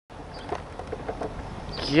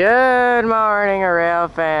Good morning, rail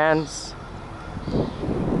fans.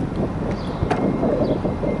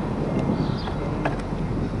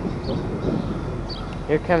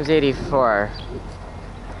 Here comes 84.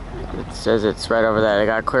 It says it's right over there. They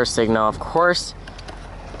got a clear signal. Of course,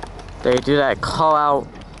 they do that call out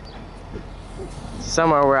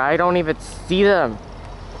somewhere where I don't even see them.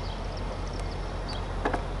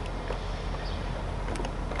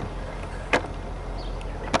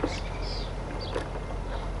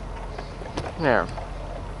 There.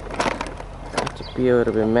 Have to be a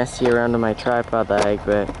little bit messy around on my tripod leg,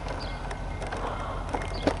 but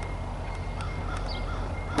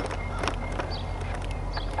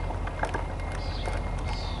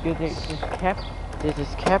dude, they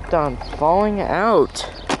just kept on falling out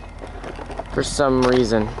for some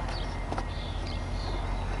reason.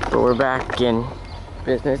 But we're back in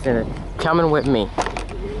business and it's coming with me.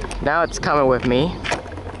 Now it's coming with me.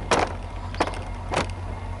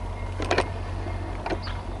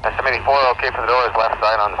 SM84, okay for the doors, left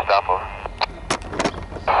side on the stop over.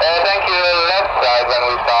 Thank you, left side when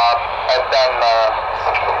we stop, SM84.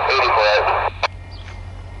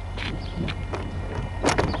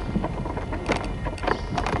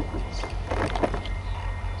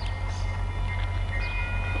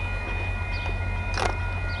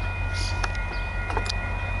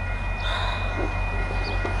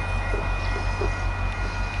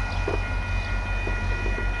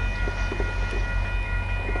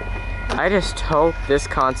 I just hope this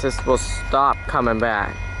consist will stop coming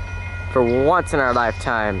back for once in our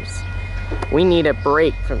lifetimes. We need a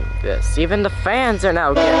break from this. Even the fans are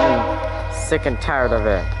now getting sick and tired of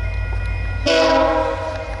it.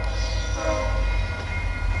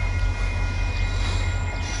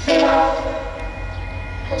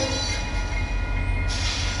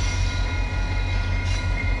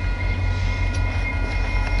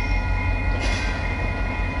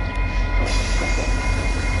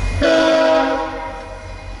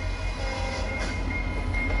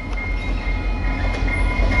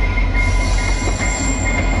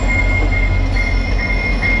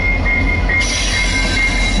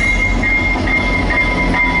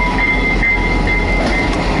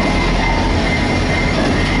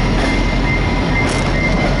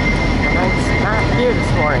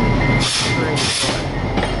 This morning.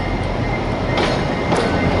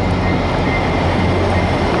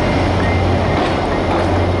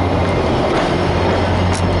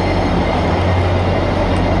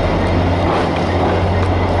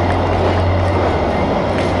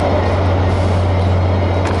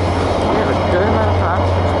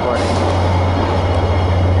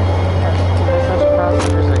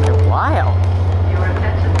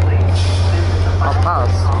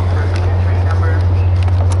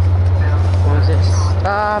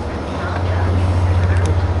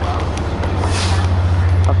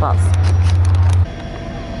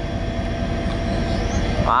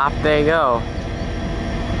 Off they go.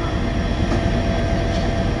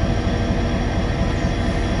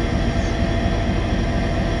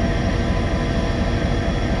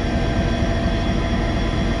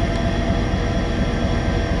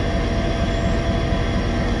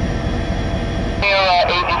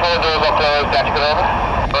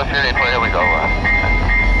 Here we go.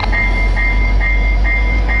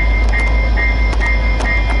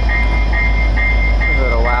 Took a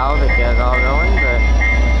little while to get it all going, but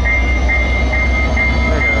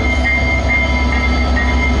there it goes.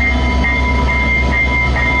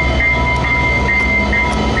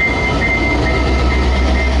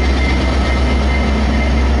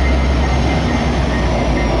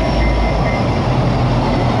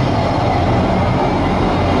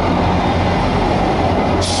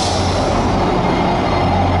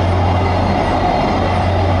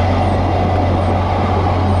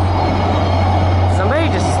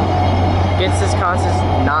 Gets this consist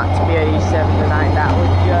not to be at E7 tonight, that would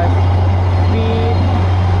just be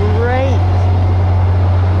great.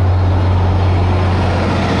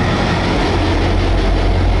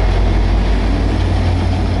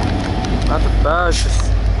 Not the bugs.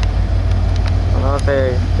 I don't know if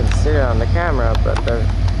they consider on the camera, but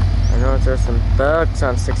I know there's some bugs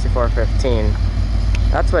on 6415.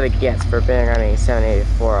 That's what it gets for being on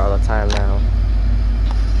E784 all the time now.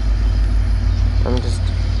 I'm just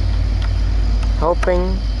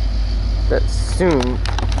hoping that soon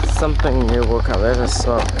something new will come. There's a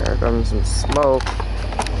smoke. There comes some smoke.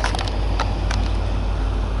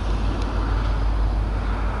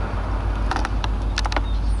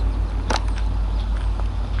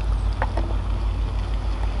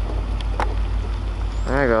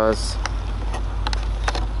 There it goes.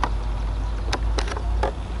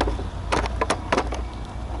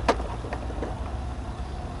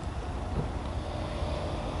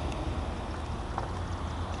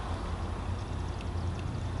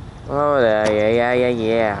 Oh,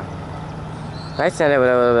 yeah. Let's end it with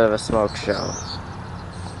a little bit of a smoke show.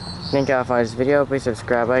 Thank y'all for this video. Please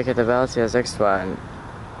subscribe, like, hit the bell, see you next one.